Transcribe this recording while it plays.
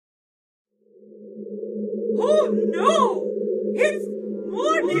Oh no! It's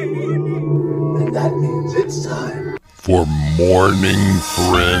morning! And that means it's time for Morning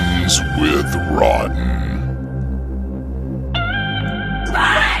Friends with Rotten.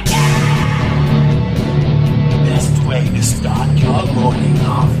 best way to start your morning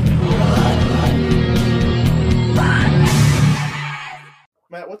off.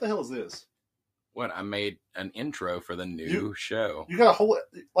 Matt, what the hell is this? What? I made an intro for the new show. You got a whole,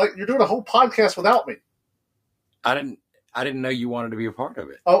 you're doing a whole podcast without me. I didn't know you wanted to be a part of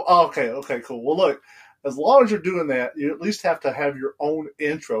it. Oh, okay, cool. Well, look, as long as you're doing that, you at least have to have your own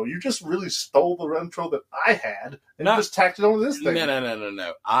intro. You just really stole the intro that I had and just tacked it onto this thing.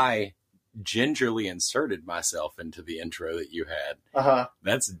 No. I gingerly inserted myself into the intro that you had. Uh-huh.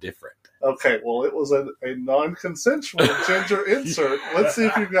 That's different. Okay, well, it was a non-consensual ginger insert. Let's see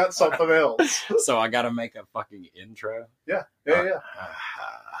if you've got something else. So I got to make a fucking intro? Yeah.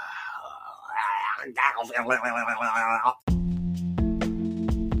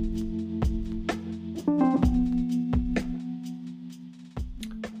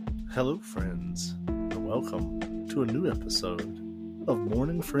 Hello, friends, and welcome to a new episode of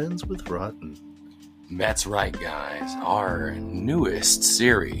Morning Friends with Rotten. That's right, guys. Our newest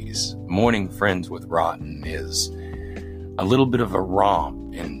series, Morning Friends with Rotten, is a little bit of a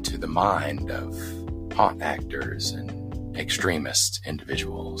romp into the mind of haunt actors and extremist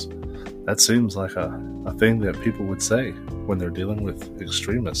individuals. That seems like a thing that people would say when they're dealing with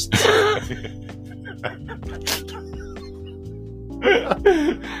extremists.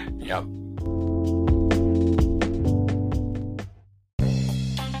 Yep.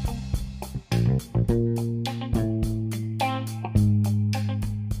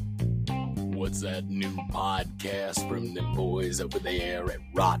 What's that new podcast from the boys over there at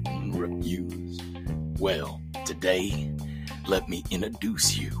Rotten Reviews? Well, today, let me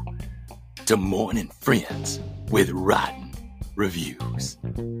introduce you to Morning Friends with Rotten Reviews.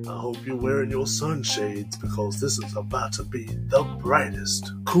 I hope you're wearing your sunshades because this is about to be the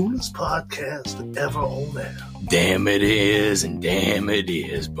brightest, coolest podcast ever on air. Damn it is, and damn it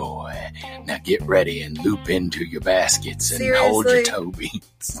is, boy. Now get ready and loop into your baskets and Seriously? hold your toe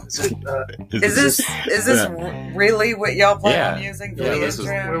beats. Is this really what y'all plan on using for the this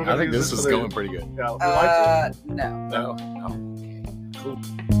intro? I think this is going pretty good. Yeah, we like it. No. No? Oh, okay.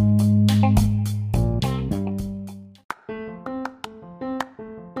 Cool.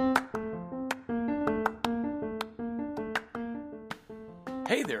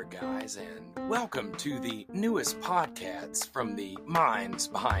 Hey there, guys, and welcome to the newest podcast from the minds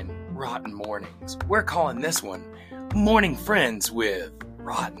behind Rotten Mornings. We're calling this one Morning Friends with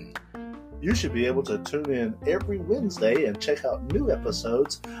Rotten. You should be able to tune in every Wednesday and check out new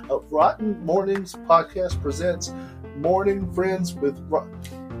episodes of Rotten Mornings Podcast presents Morning Friends with Rotten.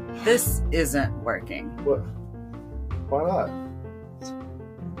 This isn't working. What? Why not?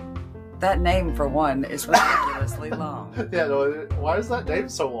 That name, for one, is ridiculously long. Yeah, no, why is that name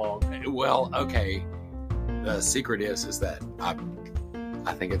so long? Well, okay. The secret is that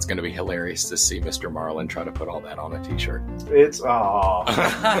I think it's going to be hilarious to see Mr. Marlin try to put all that on a t-shirt. It's,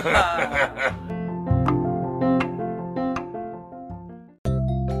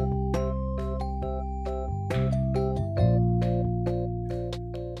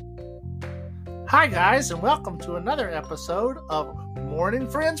 Hi, guys, and welcome to another episode of Morning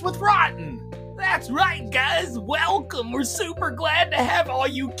Friends with Rotten. That's right, guys. Welcome. We're super glad to have all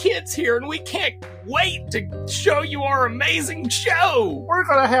you kids here, and we can't wait to show you our amazing show. We're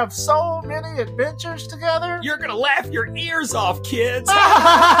going to have so many adventures together. You're going to laugh your ears off, kids. I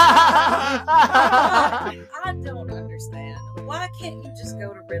don't understand. Why can't you just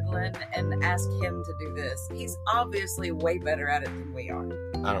go to Ritalin and ask him to do this? He's obviously way better at it than we are.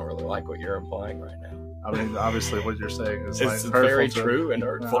 I don't really like what you're implying right now. I mean, obviously, what you're saying is It's like very hurtful to- true and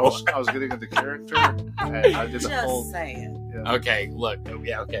hurtful. I was getting into character, and I did the Just whole. saying. Yeah. Okay, look.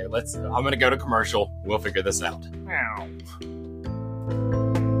 Yeah, okay. I'm going to go to commercial. We'll figure this out.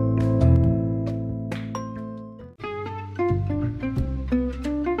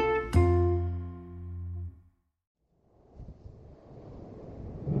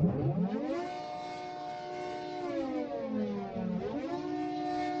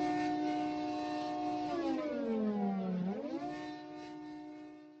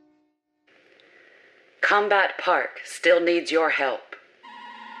 Combat Park still needs your help.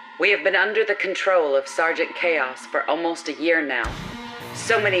 We have been under the control of Sergeant Chaos for almost a year now.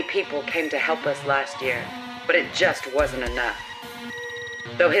 So many people came to help us last year, but it just wasn't enough.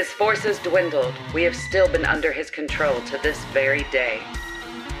 Though his forces dwindled, we have still been under his control to this very day.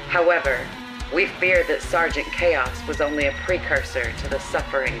 However, we fear that Sergeant Chaos was only a precursor to the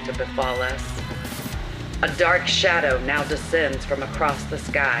suffering to befall us. A dark shadow now descends from across the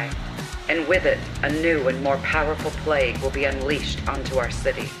sky, and with it, a new and more powerful plague will be unleashed onto our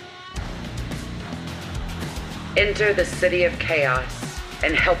city. Enter the City of Chaos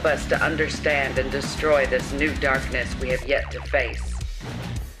and help us to understand and destroy this new darkness we have yet to face.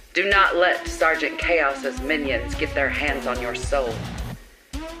 Do not let Sergeant Chaos's minions get their hands on your soul.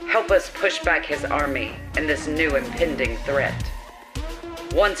 Help us push back his army and this new impending threat.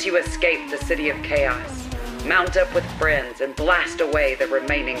 Once you escape the City of Chaos, mount up with friends and blast away the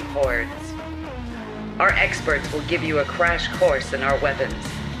remaining hordes. Our experts will give you a crash course in our weapons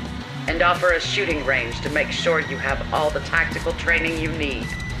and offer a shooting range to make sure you have all the tactical training you need.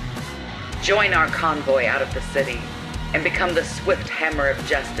 Join our convoy out of the city and become the swift hammer of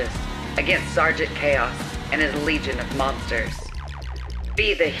justice against Sergeant Chaos and his legion of monsters.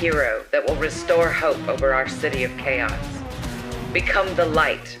 Be the hero that will restore hope over our City of Chaos. Become the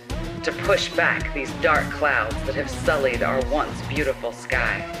light to push back these dark clouds that have sullied our once beautiful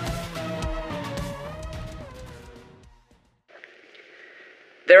sky.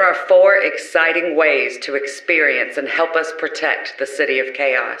 There are 4 exciting ways to experience and help us protect the City of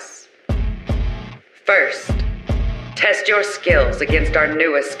Chaos. First, test your skills against our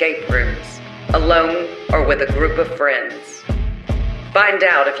new escape rooms, alone or with a group of friends. Find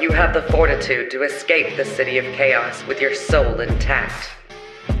out if you have the fortitude to escape the City of Chaos with your soul intact.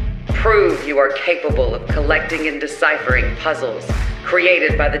 Prove you are capable of collecting and deciphering puzzles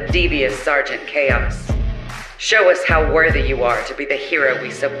created by the devious Sergeant Chaos. Show us how worthy you are to be the hero we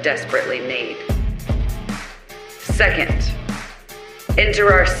so desperately need. Second,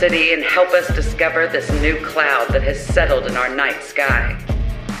 enter our city and help us discover this new cloud that has settled in our night sky.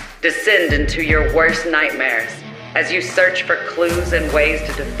 Descend into your worst nightmares as you search for clues and ways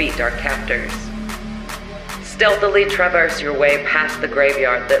to defeat our captors. Stealthily traverse your way past the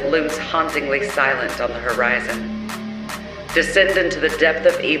graveyard that looms hauntingly silent on the horizon. Descend into the depth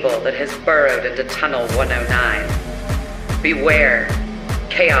of evil that has burrowed into Tunnel 109. Beware,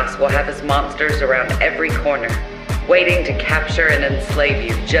 Chaos will have his monsters around every corner, waiting to capture and enslave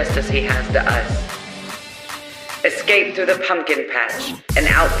you just as he has to us. Escape through the pumpkin patch and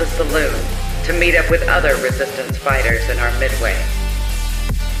out the saloon to meet up with other resistance fighters in our midway.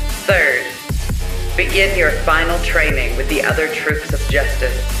 Third, begin your final training with the other troops of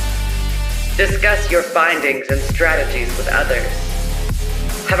justice. Discuss your findings and strategies with others.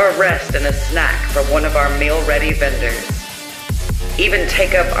 Have a rest and a snack from one of our meal-ready vendors. Even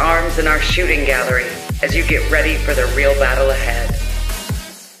take up arms in our shooting gallery as you get ready for the real battle ahead.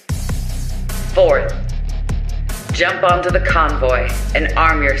 Fourth, jump onto the convoy and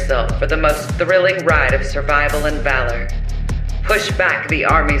arm yourself for the most thrilling ride of survival and valor. Push back the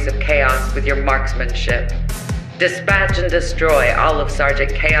armies of chaos with your marksmanship. Dispatch and destroy all of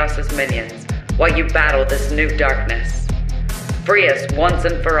Sergeant Chaos's minions while you battle this new darkness. Free us once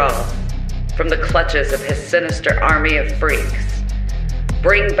and for all from the clutches of his sinister army of freaks.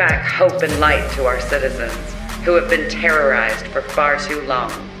 Bring back hope and light to our citizens who have been terrorized for far too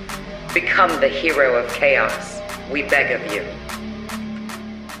long. Become the hero of chaos, we beg of you.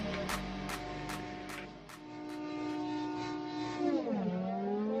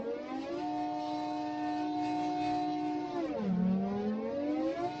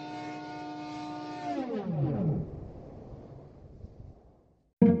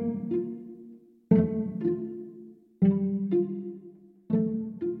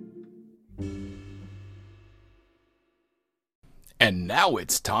 And now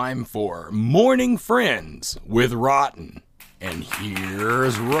it's time for Morning Friends with Rotten. And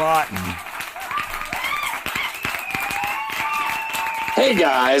here's Rotten. Hey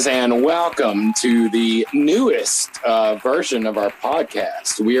guys, and welcome to the newest version of our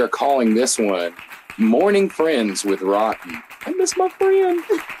podcast. We are calling this one Morning Friends with Rotten. I miss my friend.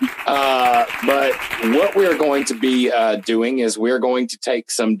 But what we're going to be doing is we're going to take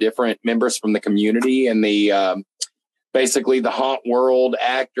some different members from the community and the basically the haunt world,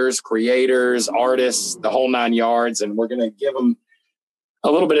 actors, creators, artists, the whole 9 yards. And we're going to give them a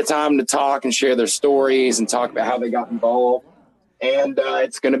little bit of time to talk and share their stories and talk about how they got involved. And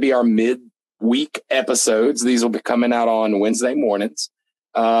it's going to be our mid-week episodes. These will be coming out on Wednesday mornings.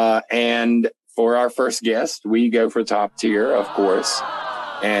 And for our first guest, we go for top tier, of course.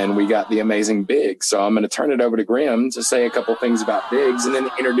 And we got the amazing Biggs. So I'm going to turn it over to Grim to say a couple things about Biggs and then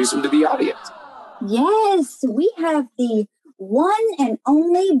introduce him to the audience. Yes, we have the one and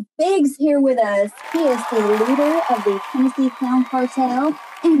only Biggs here with us. He is the leader of the Tennessee Clown Cartel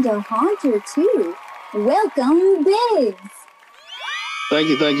and a haunter, too. Welcome, Biggs. Thank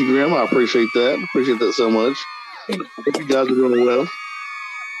you, Grim. I appreciate that. Appreciate that so much. Hope you guys are doing well.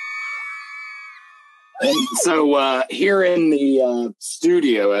 And so here in the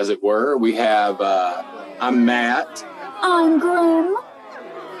studio, as it were, we have, I'm Matt. I'm Grim.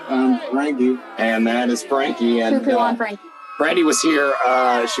 I'm Frankie. And that is Frankie. And on Frankie. Brandy was here.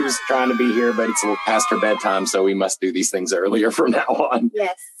 She was trying to be here, but it's a little past her bedtime, so we must do these things earlier from now on.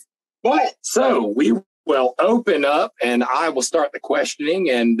 Yes. But so we will open up, and I will start the questioning,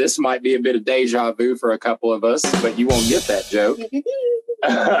 and this might be a bit of deja vu for a couple of us, but you won't get that joke.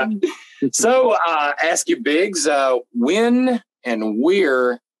 So ask you, Biggs, when and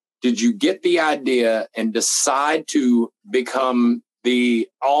where did you get the idea and decide to become the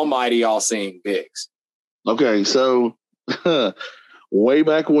almighty, all-seeing Biggs? Okay, so way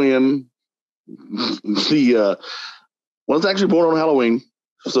back when the well, it's actually born on Halloween.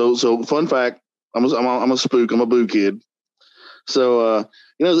 So fun fact, I'm a spook. I'm a boo kid. So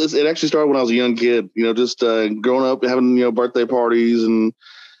it actually started when I was a young kid. Just growing up, having birthday parties and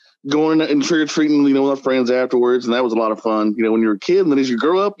going and trick or treating, with our friends afterwards, and that was a lot of fun. When you're a kid, and then as you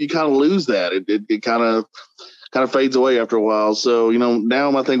grow up, you kind of lose that. It kind of fades away after a while. So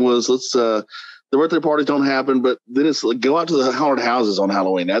now my thing was the birthday parties don't happen, but then it's like go out to the haunted houses on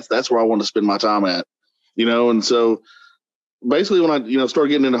Halloween. That's where I want to spend my time at. And so basically when I started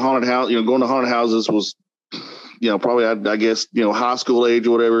getting into haunted house, going to haunted houses was probably I guess high school age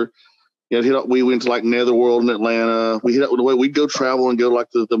or whatever. We went to like Netherworld in Atlanta. We'd go travel and go to like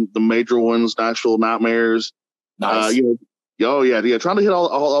the major ones, Nashville Nightmares. Nice. Trying to hit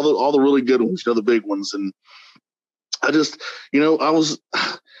all the really good ones, the big ones. And I just, I was,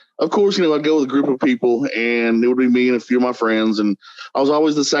 of course, I'd go with a group of people, and it would be me and a few of my friends, and I was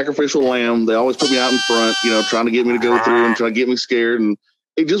always the sacrificial lamb. They always put me out in front, trying to get me to go through and trying to get me scared, and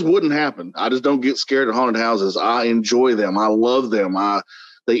it just wouldn't happen. I just don't get scared of haunted houses. I enjoy them. I love them.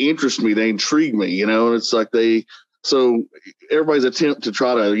 They interest me. They intrigue me, and it's like so everybody's attempt to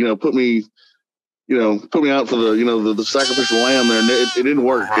try to, put me out for the sacrificial lamb there, and it didn't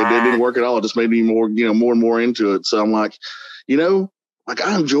work. It didn't work at all. It just made me more and more into it. So I'm like,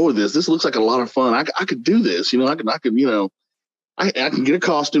 I enjoy this. This looks like a lot of fun. I could do this. I can get a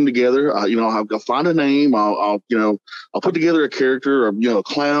costume together. I'll find a name. I'll put together a character, or a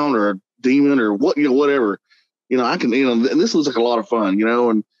clown or a demon or whatever. I can, and this looks like a lot of fun,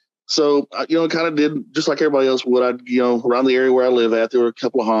 and so, kind of did just like everybody else would. I'd, around the area where I live at, there were a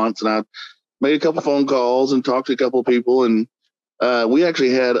couple of haunts, and I made a couple of phone calls and talked to a couple of people, and we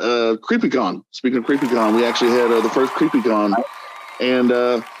actually had a CreepyCon. Speaking of CreepyCon, we actually had the first CreepyCon, and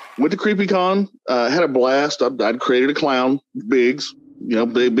went to CreepyCon, had a blast. I'd created a clown, Biggs.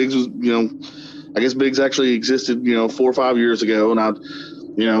 Biggs was, I guess Biggs actually existed, 4 or 5 years ago, and I,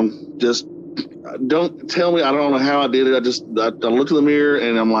 just. Don't tell me. I don't know how I did it. I looked in the mirror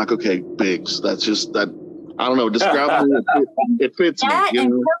and I'm like, okay, Biggs. That's just that. I don't know. Describe it. It fits that me.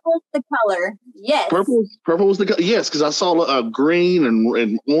 And purple's the color. Yes. Purple was the color. Yes, because I saw green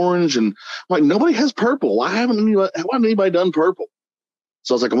and orange, and I'm like, nobody has purple. Why hasn't anybody done purple?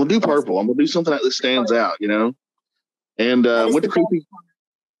 So I was like, I'm gonna do purple. I'm gonna do something that stands out, And went to creepy.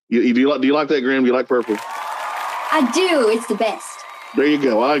 Do you like that, Graham? Do you like purple? I do. It's the best. There you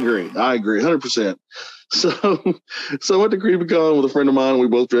go. I agree. 100%. So I went to CreepyCon with a friend of mine. We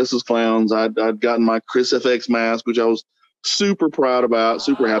both dressed as clowns. I'd gotten my Chris FX mask, which I was super proud about,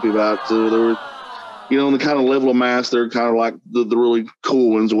 super happy about. So there were, in the kind of level of masks, they're kind of like the really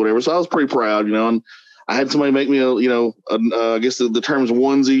cool ones or whatever. So I was pretty proud, and I had somebody make me I guess the term is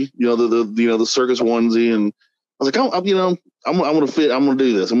onesie, the circus onesie, and I was like, I'm gonna fit. I'm gonna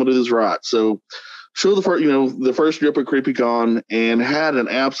do this. I'm gonna do this right. So. Show the first trip at CreepyCon, and had an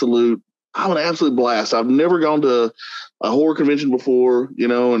absolute blast. I've never gone to a horror convention before,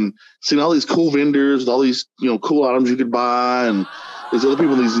 and seen all these cool vendors with all these, cool items you could buy, and these other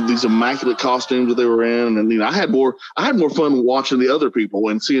people, these immaculate costumes that they were in. And, I had more fun watching the other people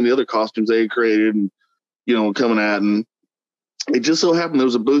and seeing the other costumes they had created and, coming at. And it just so happened there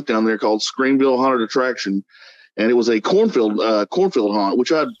was a booth down there called Screamville Haunted Attraction, and it was a cornfield haunt,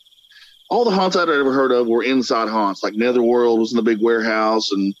 which all the haunts I'd ever heard of were inside haunts. Like Netherworld was in the big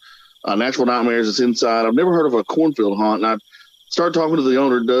warehouse, and Natural Nightmares is inside. I've never heard of a cornfield haunt. And I started talking to the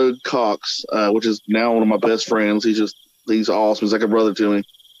owner, Doug Cox, which is now one of my best friends. He's awesome. He's like a brother to me.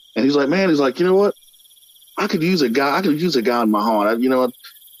 And he's like, man, you know what? I could use a guy in my haunt.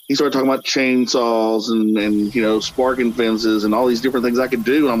 He started talking about chainsaws and sparking fences and all these different things I could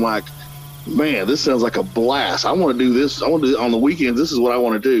do. And I'm like, man, this sounds like a blast. I want to do this. I want to do on the weekends. This is what I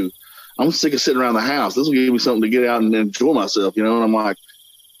want to do. I'm sick of sitting around the house. This will give me something to get out and enjoy myself, And I'm like,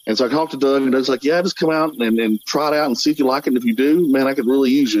 and so I talked to Doug, and Doug's like, yeah, just come out and try it out and see if you like it. And if you do, man, I could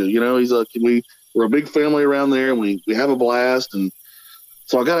really use you. He's like, we're a big family around there, and we have a blast. And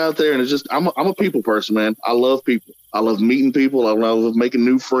So I got out there, and it's just I'm a people person, man. I love people. I love meeting people. I love making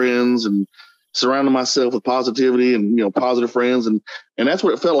new friends and surrounding myself with positivity and positive friends, and that's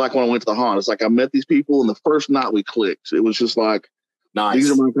what it felt like when I went to the haunt. It's like I met these people, and the first night we clicked. It was just like, Nice.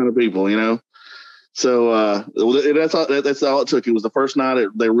 These are my kind of people, So that's all it took. It was the first night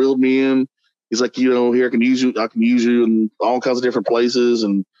they reeled me in. He's like, here I can use you in all kinds of different places,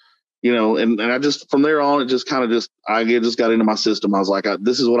 and and I just from there on, it just kind of I just got into my system. I was like,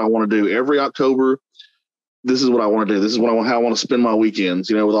 this is what I want to do every October. This is what I want to do. This is how I want to spend my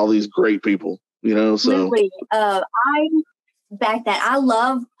weekends, with all these great people, so. Really, I back that. I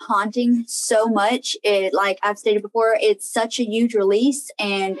love haunting so much. Like I've stated before, it's such a huge release,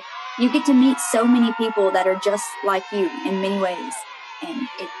 and you get to meet so many people that are just like you in many ways. And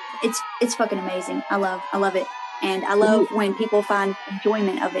it's fucking amazing. I love it. And I love when people find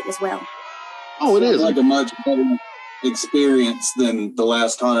enjoyment of it as well. Oh, it is like a much better experience than the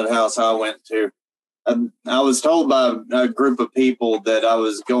last haunted house I went to. I was told by a group of people that I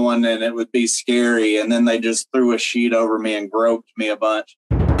was going and it would be scary, and then they just threw a sheet over me and groped me a bunch.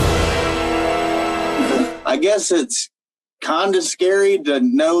 I guess it's kind of scary to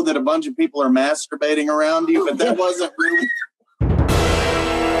know that a bunch of people are masturbating around you, but that wasn't really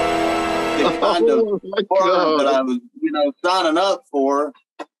the kind of part that I was, signing up for.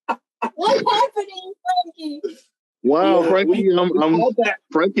 What's happening, Frankie? Wow, Frankie,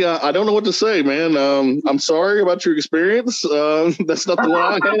 Frankie, I don't know what to say, man. I'm sorry about your experience. That's not the one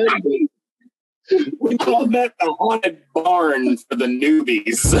I had. We called that the haunted barn for the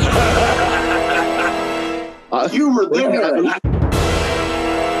newbies. You were there.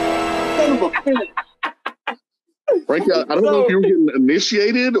 Frankie, I don't know if you were getting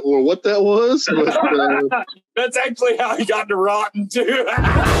initiated or what that was, but that's actually how he got to Rotten too.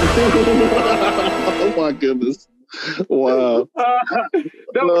 Oh my goodness. Wow.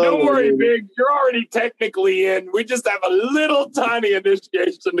 Don't worry, Biggs. You're already technically in. We just have a little tiny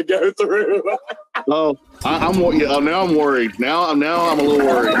initiation to go through. Now I'm worried. Now I'm a little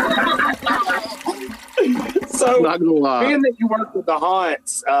worried. So, not gonna lie. Being that you work with the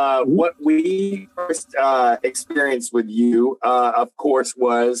haunts, what we first experienced with you, of course,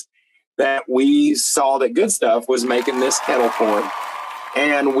 was that we saw that Good Stuff was making this kettle corn.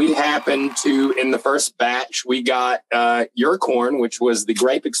 And we happened to, in the first batch, we got your corn, which was the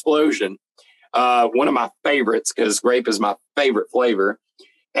Grape Explosion, one of my favorites because grape is my favorite flavor.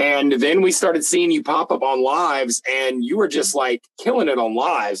 And then we started seeing you pop up on lives, and you were just like killing it on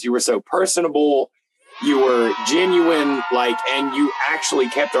lives. You were so personable. You were genuine, and you actually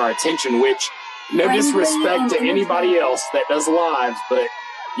kept our attention, which no disrespect to anybody else that does lives, but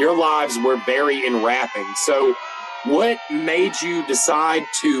your lives were very enwrapping. So what made you decide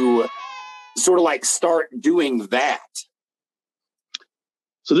to sort of start doing that?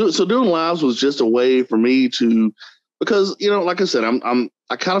 So doing lives was just a way for me to, because, like I said,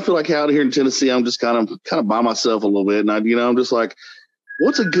 I kind of feel like out here in Tennessee, I'm just kind of by myself a little bit. And I'm just like,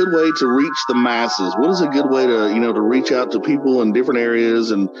 what's a good way to reach the masses? What is a good way to, to reach out to people in different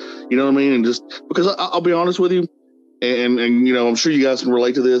areas? And, you know what I mean? And just because I'll be honest with you, and I'm sure you guys can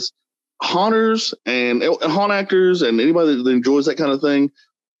relate to this. Haunters and haunt actors and anybody that enjoys that kind of thing,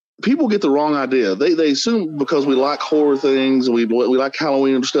 people get the wrong idea. They assume because we like horror things, we like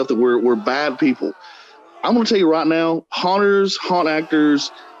Halloween and stuff, that we're bad people. I'm going to tell you right now, haunters, haunt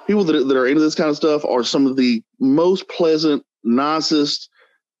actors, people that are into this kind of stuff are some of the most pleasant, nicest,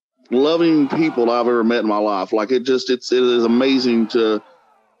 loving people I've ever met in my life. It is amazing to,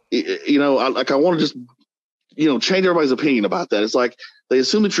 I want to just, change everybody's opinion about that. It's like they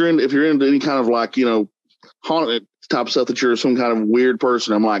assume that if you're into any kind of haunted type stuff, that you're some kind of weird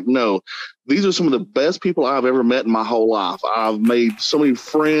person. I'm like, no, these are some of the best people I've ever met in my whole life. I've made so many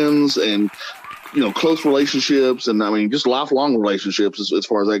friends and, close relationships, and just lifelong relationships as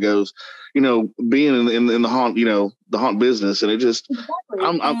far as that goes, being in the haunt, the haunt business. And it just,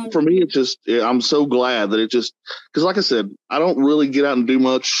 for me, it's just, I'm so glad that it just, because like I said, I don't really get out and do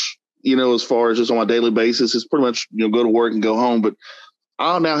much, as far as just on my daily basis. It's pretty much, go to work and go home. But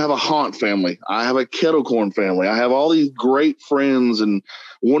I now have a haunt family. I have a kettle corn family. I have all these great friends and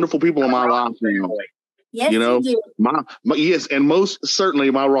wonderful people in my life now. Yes, you do. Yes, and most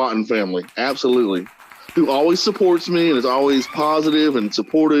certainly my Rotten family, absolutely, who always supports me and is always positive and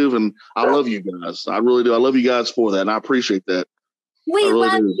supportive. And I love you guys. I really do. I love you guys for that, and I appreciate that. We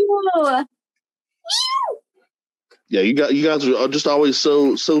love you. Yeah, you guys are just always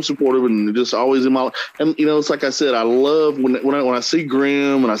so supportive and just always in my. And you know, it's like I said, I love when I see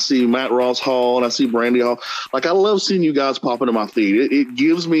Grim and I see Matt Ross Hall and I see Brandy Hall. Like I love seeing you guys pop into my feed.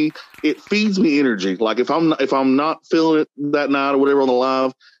 It feeds me energy. Like if I'm not feeling it that night or whatever on the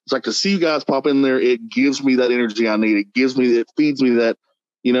live, it's like to see you guys pop in there. It gives me that energy I need. It feeds me that,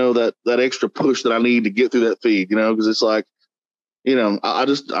 you know, that extra push that I need to get through that feed. You know, because it's like, you know,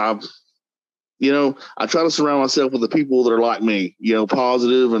 I try to surround myself with the people that are like me, you know,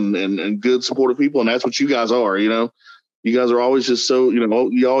 positive and good, supportive people. And that's what you guys are, you know. You guys are always just so, you know,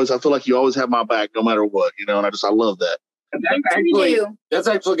 I feel like you always have my back no matter what, you know, and I love that. And that's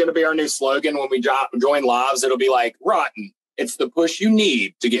actually going to be our new slogan when we join lives. It'll be like, Rotten, it's the push you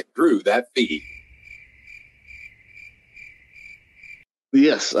need to get through that feed.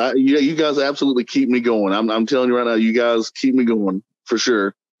 Yes, you guys absolutely keep me going. I'm telling you right now, you guys keep me going for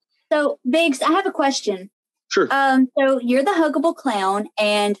sure. So, Biggs, I have a question. Sure. So you're the Huggable Clown,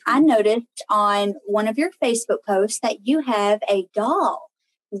 and I noticed on one of your Facebook posts that you have a doll.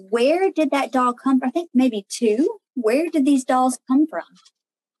 Where did that doll come from? I think maybe 2. Where did these dolls come from?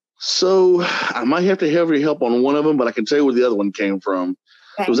 So I might have to have your help on one of them, but I can tell you where the other one came from.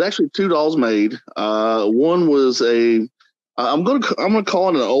 Okay. It was actually 2 dolls made. One was I'm gonna call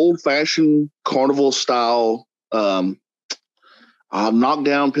it an old-fashioned carnival style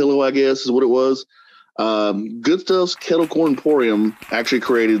knockdown pillow, I guess is what it was. Good Stuff's Kettle Corn Emporium actually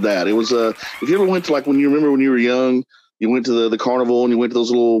created that. It was if you ever went to, like, when you were young, you went to the carnival and you went to those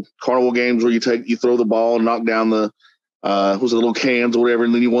little carnival games where you throw the ball and knock down the little cans or whatever,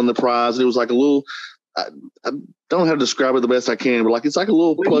 and then you won the prize. And it was like a little, I don't know how to describe it the best I can, but like it's like a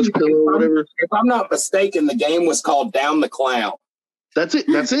little plush pillow or whatever. If I'm not mistaken, the game was called Down the Clown. That's it.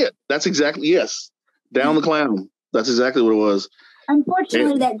 That's exactly, yes. Down the Clown. That's exactly what it was.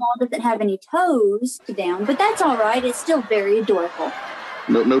 Unfortunately, that doll doesn't have any toes to down, but that's all right. It's still very adorable.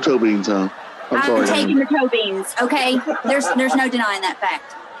 No toe beans, huh? I'm sorry. taking the toe beans, okay? There's no denying that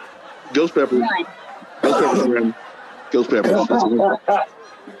fact. Ghost pepper. Ghost pepper.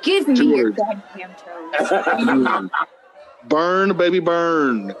 Give me your goddamn toes. Burn, baby,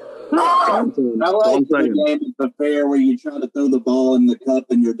 burn. I like the game at the fair where you try to throw the ball in the cup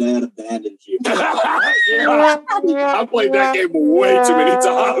and your dad abandons you. I played that game way too many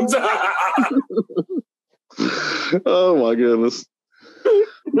times. Oh my goodness.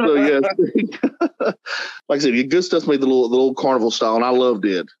 So yeah, like I said, Good Stuff made the little carnival style, and I loved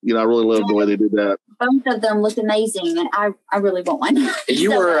it. You know, I really loved the way they did that. Both of them look amazing, and I really want one.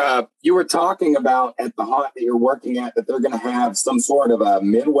 You were talking about at the haunt that you're working at that they're going to have some sort of a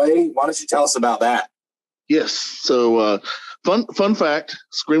midway. Why don't you tell us about that? Yes. So fun fact: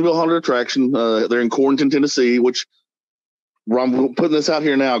 Screamville Haunted Attraction. They're in Corrington, Tennessee. Which I'm putting this out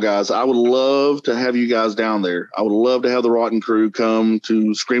here now, guys. I would love to have you guys down there. I would love to have the Rotten crew come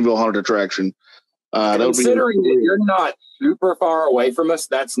to Screamville Haunted Attraction. Considering that you're not super far away from us,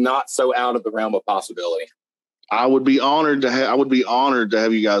 that's not so out of the realm of possibility. I would be honored to have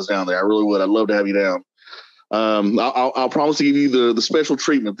you guys down there. I really would. I'd love to have you down. I'll promise to give you the special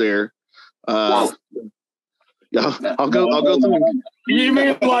treatment there. I'll go through. You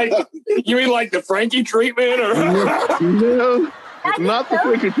mean like the Frankie treatment, or no, not the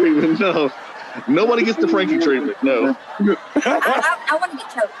Frankie treatment. No, nobody gets the Frankie treatment. No. I want to get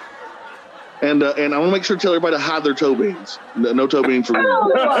choked. And I want to make sure to tell everybody to hide their toe beans. No toe beans for me.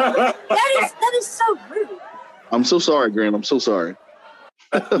 That is so rude. I'm so sorry, Grant. I'm so sorry.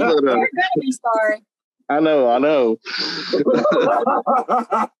 You're gonna be sorry. I know.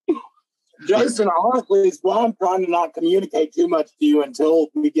 Jason, honestly, I'm trying to not communicate too much to you until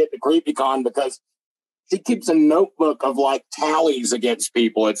we get to CreepyCon, because she keeps a notebook of like tallies against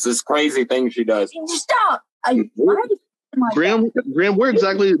people. It's this crazy thing she does. Stop. Graham, where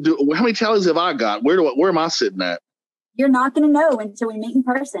exactly how many tallies have I got? Where am I sitting at? You're not going to know until we meet in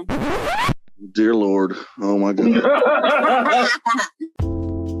person. Dear Lord. Oh my God.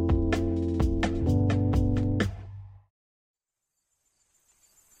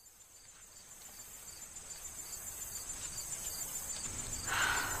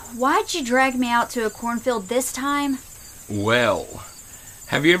 Why'd you drag me out to a cornfield this time? Well,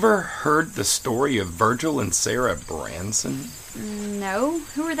 have you ever heard the story of Virgil and Sarah Branson? No.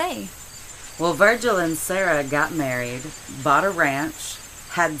 Who are they? Well, Virgil and Sarah got married, bought a ranch,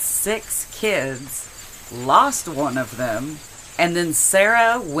 had 6 kids, lost one of them, and then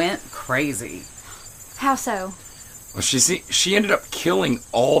Sarah went crazy. How so? Well, she ended up killing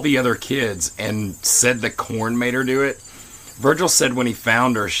all the other kids and said the corn made her do it. Virgil said when he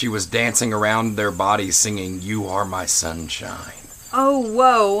found her, she was dancing around their bodies singing, "You Are My Sunshine." Oh,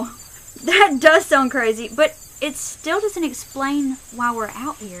 whoa. That does sound crazy, but it still doesn't explain why we're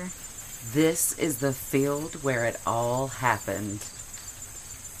out here. This is the field where it all happened.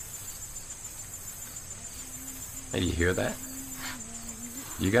 Hey, you hear that?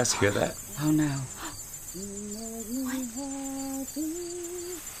 You guys hear that? Oh no.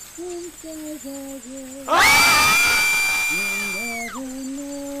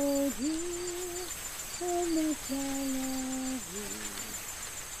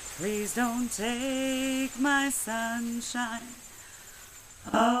 Please don't take my sunshine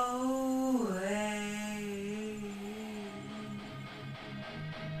away.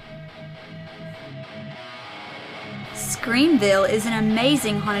 Screamville is an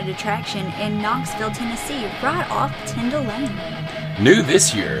amazing haunted attraction in Knoxville, Tennessee, right off Tyndall Lane. New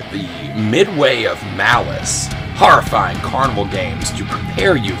this year, the Midway of Malice, horrifying carnival games to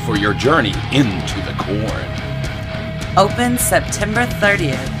prepare you for your journey into the corn. Open September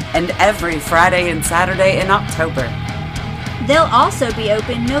 30th and every Friday and Saturday in October. They'll also be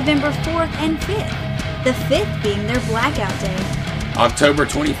open November 4th and 5th, the 5th being their blackout day. October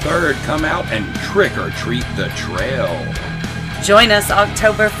 23rd, come out and trick or treat the trail. Join us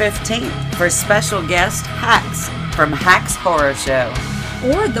October 15th for special guest Hax from Hax Horror Show.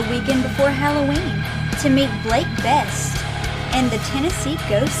 Or the weekend before Halloween to meet Blake Best and the Tennessee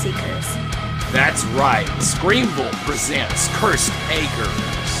Ghost Seekers. That's right, Screamville presents Cursed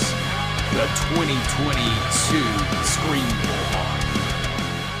Acres, the 2022 Screamville haunt.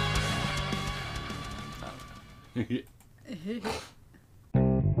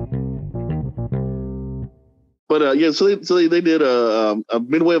 But yeah, so they did a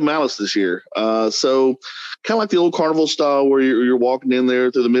Midway of Malice this year. So kind of like the old carnival style where you're walking in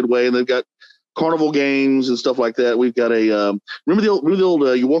there through the Midway, and they've got carnival games and stuff like that. We've got a remember the old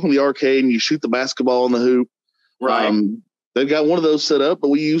you walk in the arcade and you shoot the basketball in the hoop. Right. They've got one of those set up, but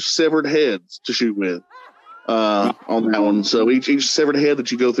we use severed heads to shoot with on that one. So each severed head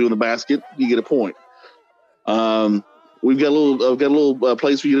that you go through in the basket, you get a point. We've got a little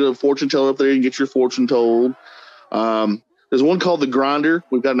place where you get a fortune teller up there. You can get your fortune told. There's one called the Grinder.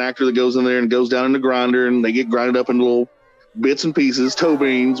 We've got an actor that goes in there and goes down in the grinder, and they get grinded up into little bits and pieces, toe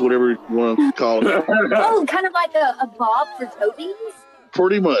beans, whatever you want to call it. Oh, kind of like a bob for toe beans?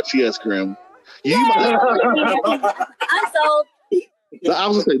 Pretty much, yes, Grim. I'm sold. I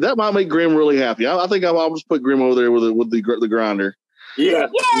was gonna say that might make Grim really happy. I think I'll just put Grim over there with the grinder. Yeah.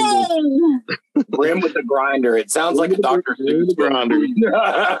 Yay! Grim with the grinder. It sounds like a Dr. Seuss grinder.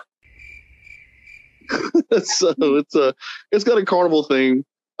 So it's got a carnival thing.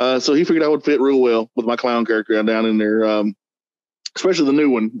 So he figured I would fit real well with my clown character down in there, especially the new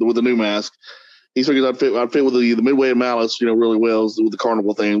one with the new mask. He figures I'd fit with the Midway of Malice, really well with the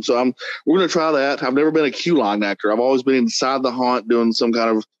carnival theme. So we're gonna try that. I've never been a queue line actor. I've always been inside the haunt doing some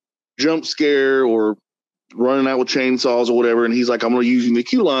kind of jump scare or running out with chainsaws or whatever. And he's like, I'm gonna use the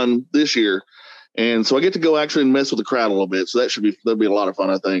queue line this year, and so I get to go actually and mess with the crowd a little bit. So that'll be a lot of fun,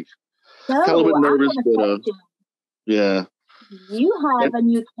 I think. So, Kind of a bit nervous, but question. yeah. You have a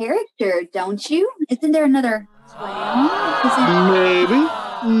new character, don't you? Isn't there another clown?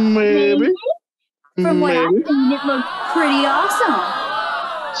 Maybe. From what I've seen, it looks pretty awesome.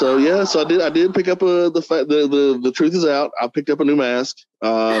 So yeah, I did pick up the truth is out. I picked up a new mask.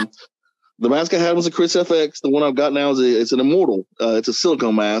 The mask I had was a Chris FX. The one I've got now it's an Immortal. It's a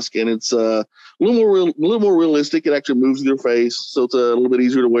silicone mask, and it's a little more realistic. It actually moves with your face, so it's a little bit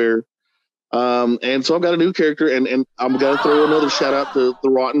easier to wear. And so I've got a new character, and I'm going to throw another shout out to the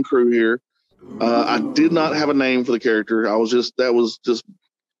Rotten crew here. I did not have a name for the character. That was just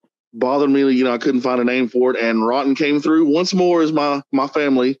bothering me. I couldn't find a name for it. And Rotten came through once more as my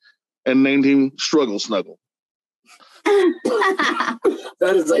family and named him Struggle Snuggle.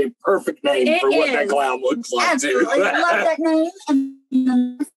 That is a perfect name for what that clown looks like, Absolutely. too. I love that name. And the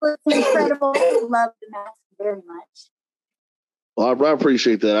mask looks incredible. I love the mask very much. Well, I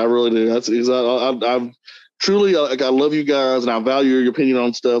appreciate that. I really do. That's I'm truly I love you guys, and I value your opinion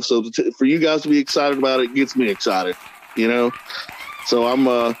on stuff. So for you guys to be excited about it gets me excited. So I'm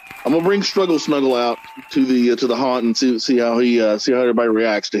gonna bring Struggle Snuggle out to the haunt and see how everybody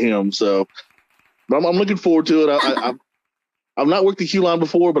reacts to him. So, but I'm looking forward to it. I've not worked the queue line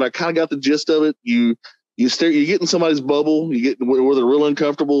before, but I kind of got the gist of it. You get in somebody's bubble, you get where they're real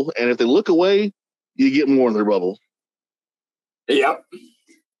uncomfortable, and if they look away, you get more in their bubble. Yep.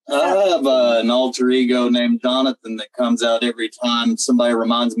 I have an alter ego named Jonathan that comes out every time somebody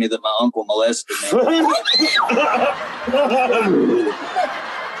reminds me that my uncle molested me.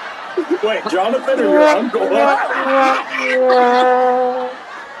 Wait, Jonathan or your uncle?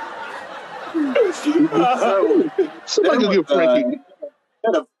 Somebody go get Frankie.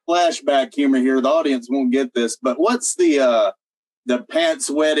 Had a flashback humor here. The audience won't get this, but what's the pants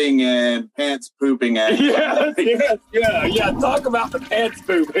wetting and pants pooping act? Yeah. Talk about the pants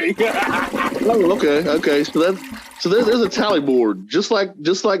pooping. Oh, okay. So there's a tally board, just like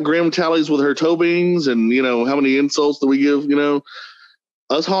Grim tallies with her toe beans, and how many insults that we give.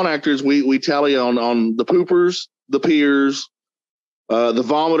 Us haunt actors, we tally on the poopers, the peers, the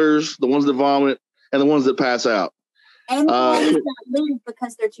vomiters, the ones that vomit, and the ones that pass out. And the ones that leave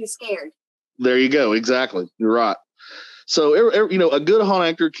because they're too scared. There you go. Exactly. You're right. So, a good haunt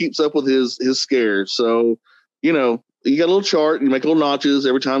actor keeps up with his scares. So, you got a little chart, you make little notches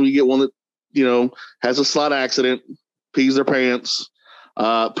every time you get one that, has a slight accident, pees their pants,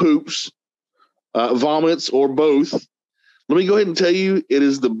 poops, vomits, or both. Let me go ahead and tell you,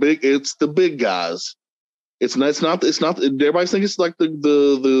 it's the big guys. It's not everybody thinks it's like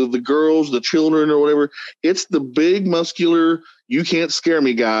the girls, the children or whatever. It's the big muscular, you can't scare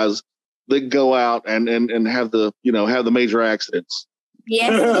me guys that go out and have the major accidents.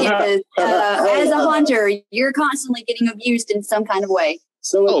 Yes, it is. As a haunter, you're constantly getting abused in some kind of way.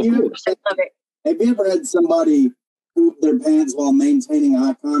 So have you ever had somebody poop their pants while maintaining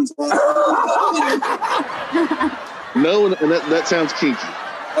eye contact? No, and that sounds kinky.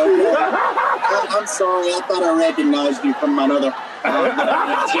 Okay. I'm sorry. I thought I recognized you from another.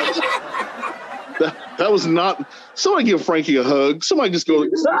 That was not. Somebody give Frankie a hug. Somebody go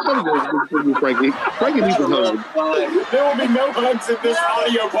give Frankie. Frankie needs a hug. There will be no hugs in this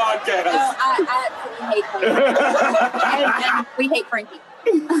audio podcast. I hate Frankie. and we hate Frankie.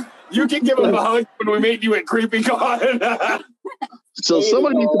 You can give him a hug when we meet you at Creepy Con. So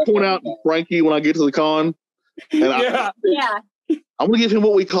somebody needs to point out Frankie when I get to the con. And I'm going to give him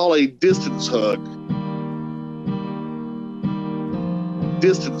what we call a distance hug.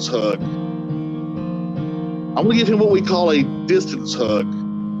 Distance hug. I'm going to give him what we call a distance hug.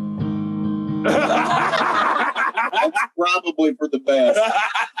 That's probably for the best.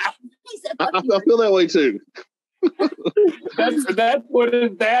 I feel that way too. That's what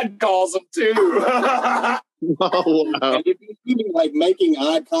his dad calls him too. Oh, wow. And if he's like making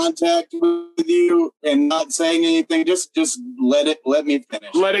eye contact with you and not saying anything, just let me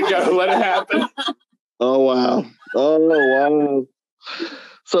finish. Let it go. Let it happen. Oh wow.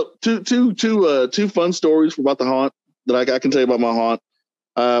 So two fun stories about the haunt that I can tell you about my haunt.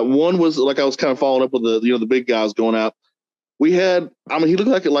 One was like I was kind of following up with the big guys going out. We had, he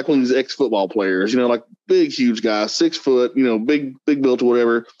looked like one of these ex-football players, like big, huge guy, 6 foot, big built or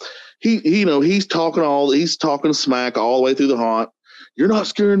whatever. He's talking smack all the way through the haunt. You're not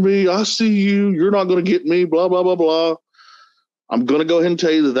scaring me. I see you. You're not going to get me. Blah blah blah blah. I'm going to go ahead and tell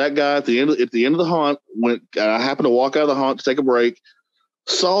you that guy at the end of the haunt I happened to walk out of the haunt to take a break,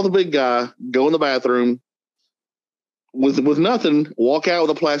 saw the big guy go in the bathroom with nothing, walk out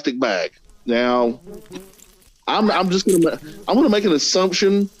with a plastic bag. Now, I'm gonna make an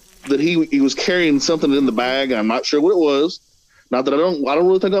assumption that he was carrying something in the bag. I'm not sure what it was. Not that I don't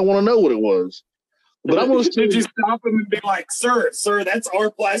really think I want to know what it was. But I'm gonna Did you stop him and be like, sir, that's our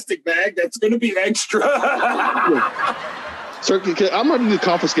plastic bag. That's gonna be extra. Sir, I'm not going to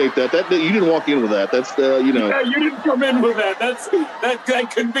confiscate that. That you didn't walk in with that. That's Yeah, you didn't come in with that.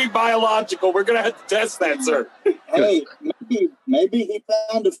 That could be biological. We're gonna have to test that, sir. Hey, maybe he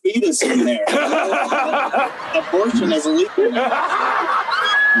found a fetus in there. Abortion is illegal.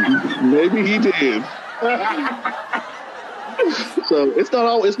 Maybe he did. So it's not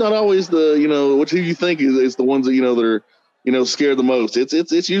always the what you think is the ones that that are scared the most.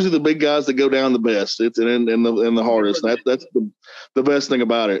 It's usually the big guys that go down the best. It's and the hardest. That's the best thing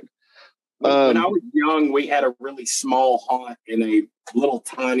about it. When I was young, we had a really small haunt in a little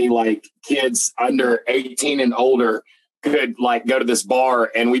tiny, kids under 18 and older could go to this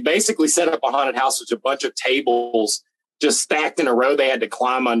bar, and we basically set up a haunted house with a bunch of tables just stacked in a row they had to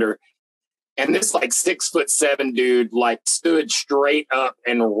climb under. And this 6'7" dude stood straight up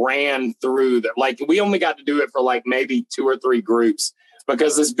and ran through we only got to do it for maybe 2 or 3 groups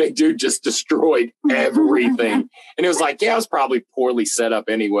because this big dude just destroyed everything. And it was it was probably poorly set up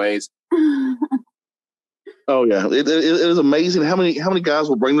anyways. Oh yeah, it is amazing how many guys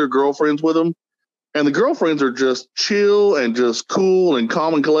will bring their girlfriends with them, and the girlfriends are just chill and just cool and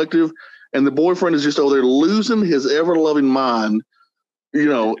calm and collective, and the boyfriend is just over there losing his ever loving mind.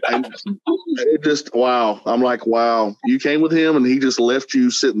 And it just wow. I'm like, wow, you came with him and he just left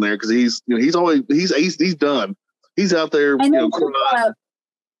you sitting there because he's done. He's out there, crying.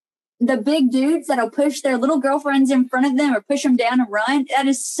 The big dudes that'll push their little girlfriends in front of them or push them down and run. That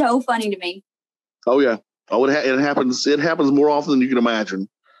is so funny to me. Oh yeah. Oh, it happens. It happens more often than you can imagine.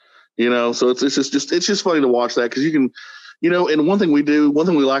 So it's just funny to watch that because you And one thing we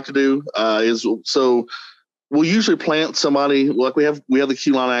like to do is so we'll usually plant somebody. Like we have the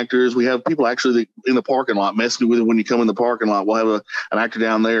queue line actors. We have people actually in the parking lot messing with it when you come in the parking lot. We'll have an actor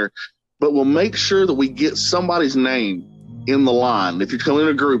down there, but we'll make sure that we get somebody's name in the line. If you're coming in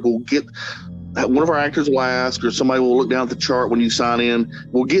a group, we'll get one of our actors will ask, or somebody will look down at the chart when you sign in.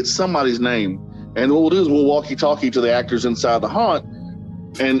 We'll get somebody's name, and what we'll do is we'll walkie-talkie to the actors inside the haunt,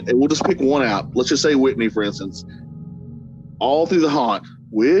 and we'll just pick one out. Let's just say Whitney, for instance. All through the haunt,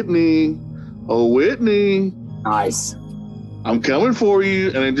 Whitney, oh Whitney, nice. I'm coming for you,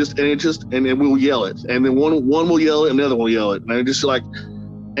 and then we'll yell it, and then one will yell it, and the other will yell it, and it just like,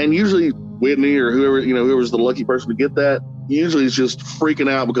 and usually Whitney or whoever's the lucky person to get that, usually is just freaking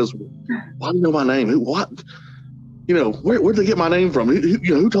out because why do you know my name? What? Where'd they get my name from?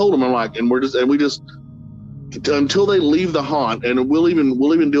 Who told them? I'm like, and we just until they leave the haunt, and we'll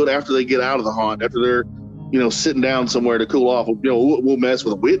even do it after they get out of the haunt, after they're sitting down somewhere to cool off. We'll mess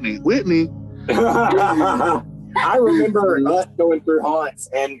with Whitney. I remember us going through haunts,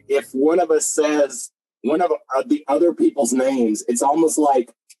 and if one of us says one of the other people's names, it's almost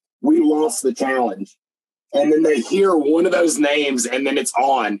like we lost the challenge. And then they hear one of those names, and then it's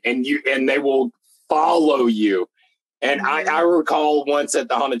on, and they will follow you. And I recall once at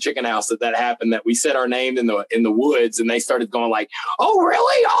the Haunted Chicken House that happened, that we said our name in the woods, and they started going like, "Oh,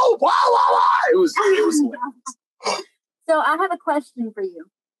 really? Oh, wow, wow, wow." It was So I have a question for you.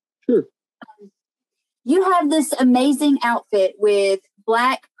 Sure. You have this amazing outfit with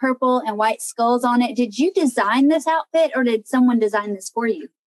black, purple, and white skulls on it. Did you design this outfit, or did someone design this for you?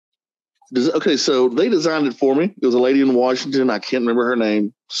 Okay, so they designed it for me. It was a lady in Washington. I can't remember her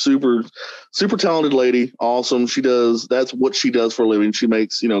name. Super, super talented lady. Awesome. That's what she does for a living. She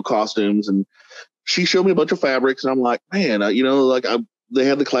makes, costumes, and she showed me a bunch of fabrics, and I'm like, man, they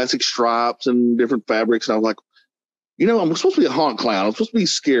had the classic stripes and different fabrics. And I was like, I'm supposed to be a haunt clown. I'm supposed to be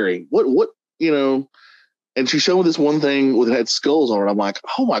scary. What, and she showed me this one thing that had skulls on it. I'm like,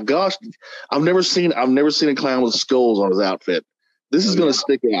 oh my gosh, I've never seen a clown with skulls on his outfit. This is going to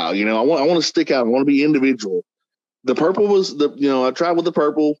stick out. I want to stick out. I want to be individual. The purple was I tried with the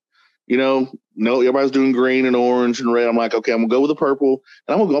purple, no, everybody's doing green and orange and red. I'm like, okay, I'm gonna go with the purple,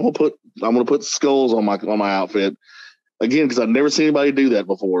 and I'm gonna put skulls on my outfit again, because I've never seen anybody do that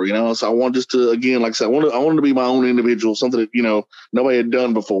before, so I want just to, again, like I said, I wanted to be my own individual, something that, nobody had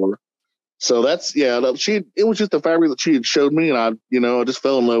done before. So it was just the fabric that she had showed me, and I just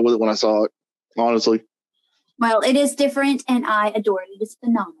fell in love with it when I saw it, honestly. Well, it is different, and I adore it. It is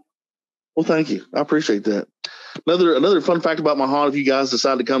phenomenal. Well, thank you. I appreciate that. Another fun fact about my haunt, if you guys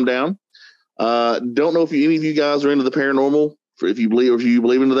decide to come down, don't know if any of you guys are into the paranormal, if you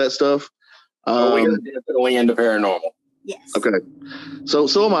believe into that stuff. We are definitely into paranormal. Yes. Okay. So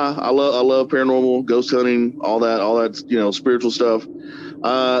am I. I love paranormal, ghost hunting, all that, spiritual stuff.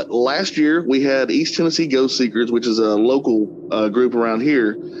 Last year we had East Tennessee Ghost Seekers, which is a local group around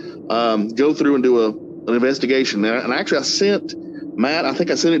here, go through and do an investigation. And actually I sent Matt, I think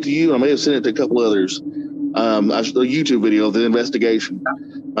I sent it to you. I may have sent it to a couple others. A YouTube video of the investigation.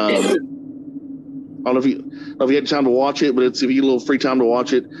 I don't know if you had time to watch it, but if you get a little free time to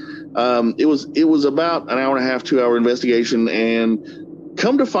watch it, it was about an hour and a half, 2 hour investigation, and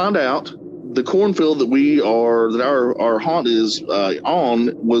come to find out, the cornfield that our haunt is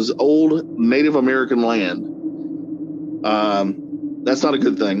on was old Native American land. That's not a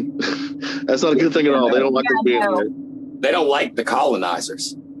good thing. That's not a good thing at all. They don't like us being there. They don't like the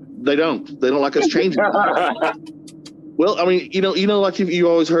colonizers. They don't like us changing. Well, I mean, like you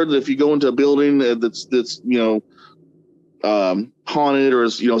always heard that if you go into a building that's haunted or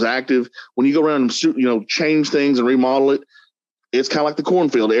is active, when you go around and change things and remodel it, it's kind of like the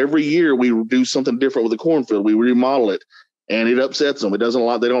cornfield. Every year we do something different with the cornfield. We remodel it, and it upsets them. They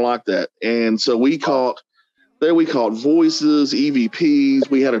don't like that. And so we caught voices, EVPs.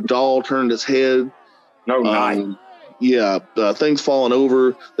 We had a doll turn its head. No, nice. Yeah, things falling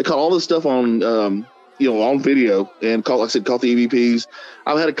over. They caught all this stuff on on video, and caught the EVPs.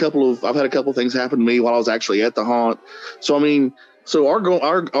 I've had a couple of things happen to me while I was actually at the haunt. So I mean,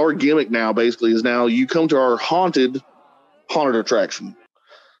 our gimmick now basically is, now you come to our haunted attraction.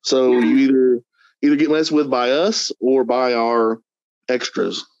 So you either get messed with by us or by our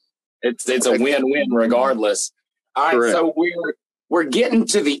extras. It's a win-win regardless. All right, correct. So we're getting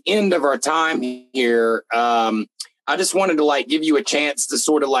to the end of our time here. I just wanted to give you a chance to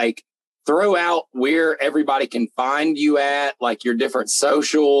sort of throw out where everybody can find you at, like your different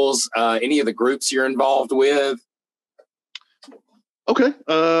socials, any of the groups you're involved with. Okay.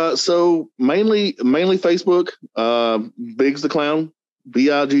 So mainly Facebook, Biggs the Clown,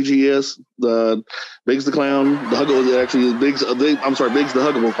 BIGGS. The Biggs the Clown. The Huggable actually is Biggs. I'm sorry, Biggs the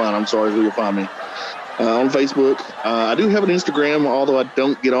Huggable Clown. I'm sorry, who you'll find me on Facebook. I do have an Instagram, although I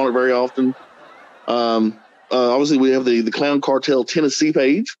don't get on it very often. Obviously, we have the Clown Cartel Tennessee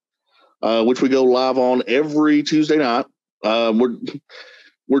page, which we go live on every Tuesday night.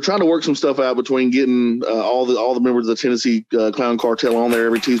 We're trying to work some stuff out between getting all the members of the Tennessee Clown Cartel on there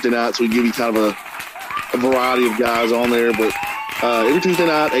every Tuesday night, so we give you kind of a variety of guys on there. But every Tuesday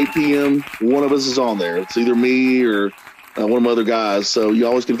night, 8 p.m., one of us is on there. It's either me or one of my other guys. So you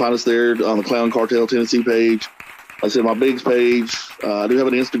always can find us there on the Clown Cartel Tennessee page. Like I said, my Biggs page. I do have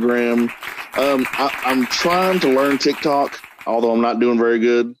an Instagram. I'm trying to learn TikTok, although I'm not doing very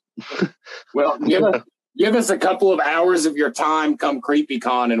good. Well, give us a couple of hours of your time come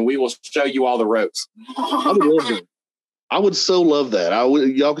CreepyCon, and we will show you all the ropes. I would love that. I would so love that.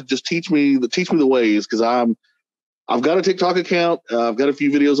 Y'all could just teach me the ways, because I've got a TikTok account. I've got a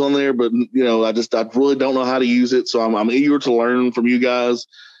few videos on there, but I really don't know how to use it. So I'm eager to learn from you guys.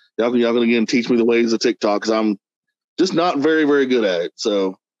 Y'all can again teach me the ways of TikTok, because I'm just not very, very good at it.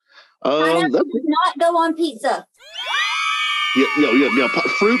 So Pineapple does not go on pizza. Yeah.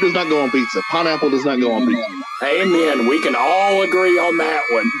 Fruit does not go on pizza. Pineapple does not go on pizza. Amen. We can all agree on that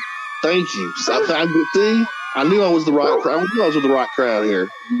one. Thank you. See, I knew I was the right crowd. I knew I was with the right crowd here.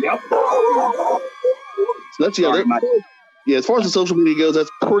 Yep. So that's as far as the social media goes, that's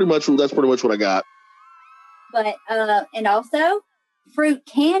pretty much what I got. But and also, fruit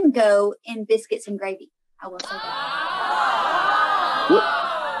can go in biscuits and gravy. I will say that.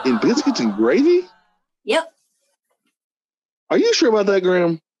 What? In biscuits and gravy? Yep. Are you sure about that,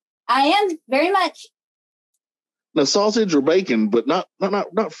 Graham? I am very much. Now, sausage or bacon, but not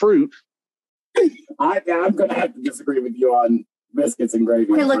fruit. I'm going to have to disagree with you on biscuits and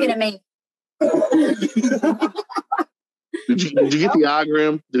gravy. You're looking at me. Did you get the eye,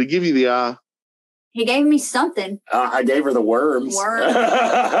 Graham? Did he give you the eye? He gave me something. I gave her the worms. Worms.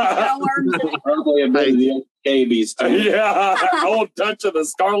 Probably a bit of the scabies too. Yeah, old touch of the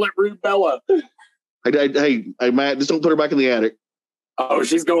scarlet rubella. Hey, Matt, just don't put her back in the attic. Oh,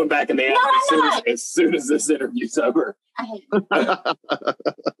 she's going back in the attic as soon as this interview's over. I hate you.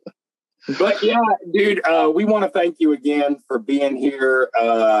 But yeah, dude, we want to thank you again for being here.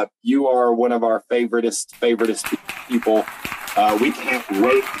 You are one of our favoriteest people. We can't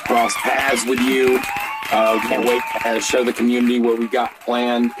wait to cross paths with you. We can't wait to show the community what we got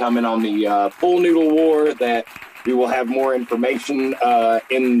planned coming on the Full Noodle War, that we will have more information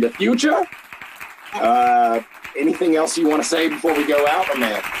in the future. Anything else you want to say before we go out,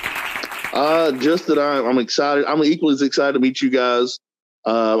 man? Just that I'm excited. I'm equally as excited to meet you guys.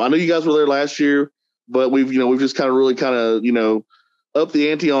 I know you guys were there last year, but we've just kind of upped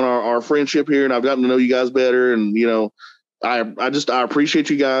the ante on our friendship here, and I've gotten to know you guys better. And I appreciate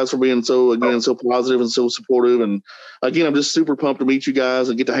you guys for being so positive and so supportive. And again, I'm just super pumped to meet you guys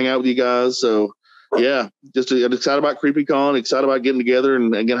and get to hang out with you guys. So yeah, I'm excited about CreepyCon, excited about getting together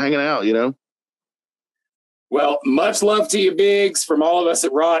and again hanging out. Well, much love to you, Biggs, from all of us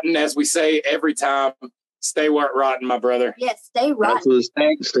at Rotten. As we say every time, stay rotten, my brother. Yes, stay rotten.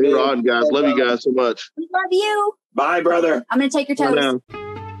 Absolutely. Stay rotten, guys. Love you guys so much. We love you. Bye, brother. I'm going to take your toes.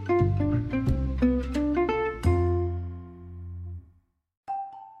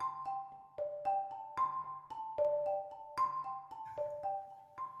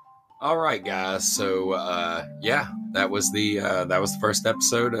 All right, guys. So, that was the first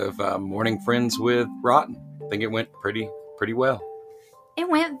episode of Morning Friends with Rotten. I think it went pretty well. It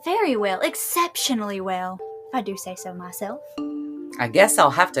went very well, exceptionally well, if I do say so myself. I guess I'll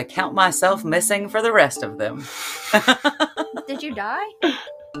have to count myself missing for the rest of them. Did you die?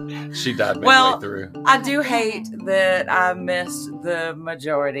 She died midway through. I do hate that I missed the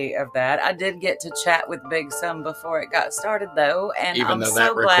majority of that. I did get to chat with Big some before it got started, though, and even I'm though so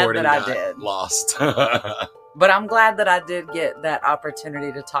that glad that I got did. Lost. But I'm glad that I did get that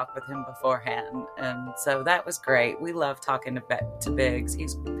opportunity to talk with him beforehand, and so that was great. We love talking to Biggs.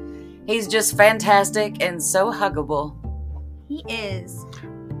 He's just fantastic and so huggable. He is.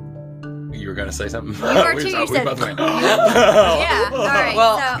 You were going to say something? You were too. You said, yeah. All right.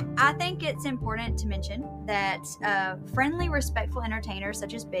 Well, so I think it's important to mention that friendly, respectful entertainers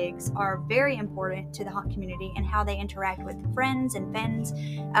such as Biggs are very important to the haunt community and how they interact with friends and fans.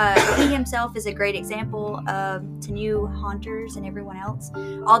 He himself is a great example to new haunters and everyone else.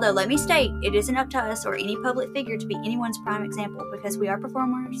 Although, let me state, it isn't up to us or any public figure to be anyone's prime example, because we are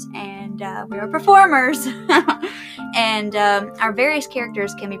performers and we are performers. And our various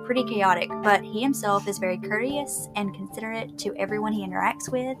characters can be pretty chaotic, but he himself is very courteous and considerate to everyone he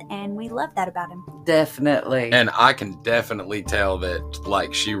interacts with, and we love that about him. Definitely. And I can definitely tell that,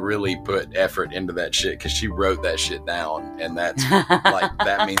 like, she really put effort into that shit because she wrote that shit down, and that's like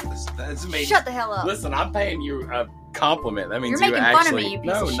that means. Shut the hell up. Listen, I'm paying you a compliment. That means You're you making actually. fun of me, you piece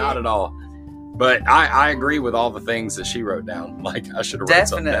no, of shit. not at all. But I agree with all the things that she wrote down. Like, I should have wrote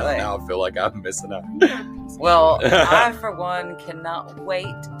something down. Now I feel like I'm missing out. Well, I, for one, cannot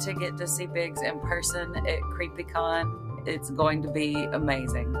wait to get to see Biggs in person at CreepyCon. It's going to be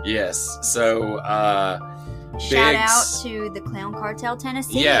amazing. Yes. So, Shout Biggs, out to the Clown Cartel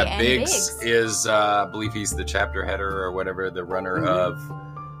Tennessee. yeah, and Biggs is, I believe he's the chapter header or whatever, the runner of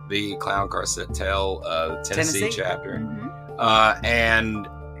the Clown Cartel Tennessee chapter. And,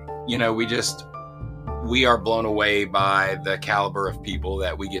 you know, we are blown away by the caliber of people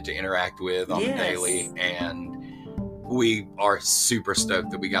that we get to interact with on the daily. And we are super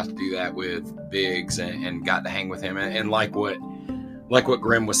stoked that we got to do that with Biggs and got to hang with him. And like what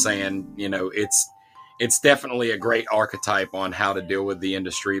Grim was saying, you know, it's definitely a great archetype on how to deal with the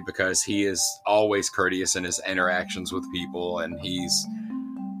industry because he is always courteous in his interactions with people, and he's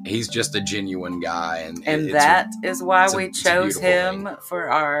just a genuine guy. And that is why we chose him for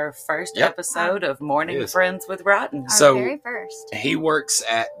our first episode of Morning Friends with Rotten. So, Our very first. He works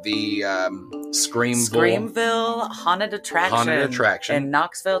at the Screamville Haunted Attraction in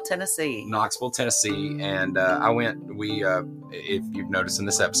Knoxville, Tennessee. And if you've noticed in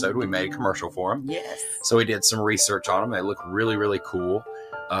this episode, we made a commercial for him. Yes. So we did some research on them. They look really, really cool.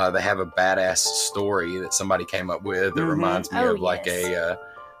 They have a badass story that somebody came up with that reminds me of like a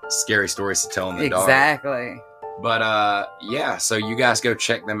scary stories to tell in the dark. Exactly. But so you guys go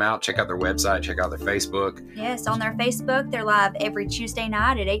check them out. Check out their website. Check out their Facebook. Yes, on their Facebook. They're live every Tuesday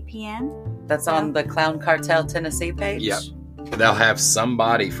night at 8 p.m. That's on the Clown Cartel Tennessee page. Yep. They'll have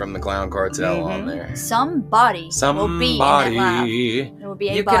somebody from the Clown Cartel on there. Somebody will be in that live. There will be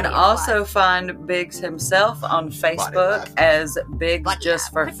a You body can also find Biggs himself on Facebook as Biggs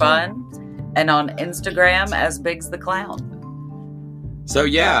Just for Fun, and on Instagram as Biggs the Clown. So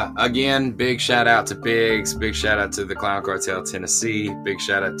yeah, again, big shout out to Biggs, big shout out to the Clown Cartel Tennessee, big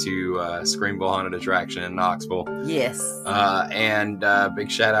shout out to Screamville Haunted Attraction in Knoxville. Yes. And big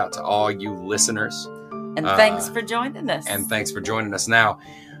shout out to all you listeners. And thanks for joining us. And thanks for joining us. Now,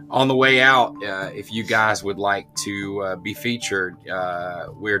 on the way out, if you guys would like to be featured,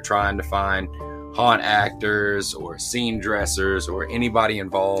 we're trying to find haunt actors or scene dressers or anybody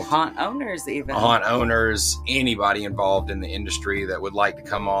involved. Haunt owners even. Haunt owners, anybody involved in the industry that would like to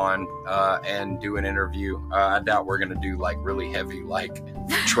come on and do an interview. I doubt we're going to do like really heavy, like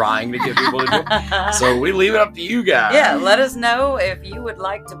trying to get people to do it. So we leave it up to you guys. Yeah, let us know if you would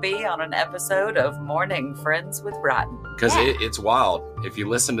like to be on an episode of Morning Friends with Rotten. Because it's wild. If you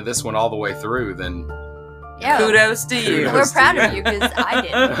listen to this one all the way through, then kudos to you. We're proud of you because I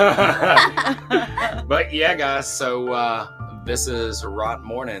did. But yeah, guys, so this is Rotten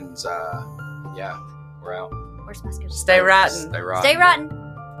Mornings. We're out. Where's my schedule? Stay rotten. Stay rotten. Stay rotten.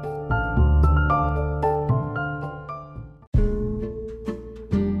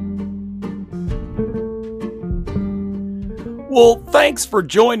 Well, thanks for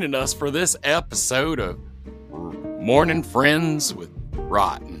joining us for this episode of Morning Friends with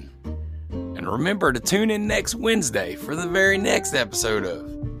Rotten. And remember to tune in next Wednesday for the very next episode of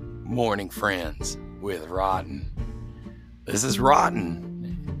Morning Friends with Rotten. This is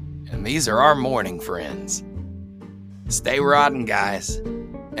Rotten, and these are our morning friends. Stay rotten, guys.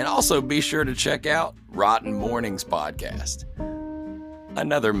 And also be sure to check out Rotten Mornings Podcast.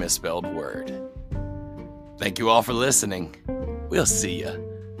 Another misspelled word. Thank you all for listening. We'll see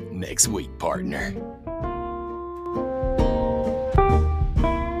you next week, partner.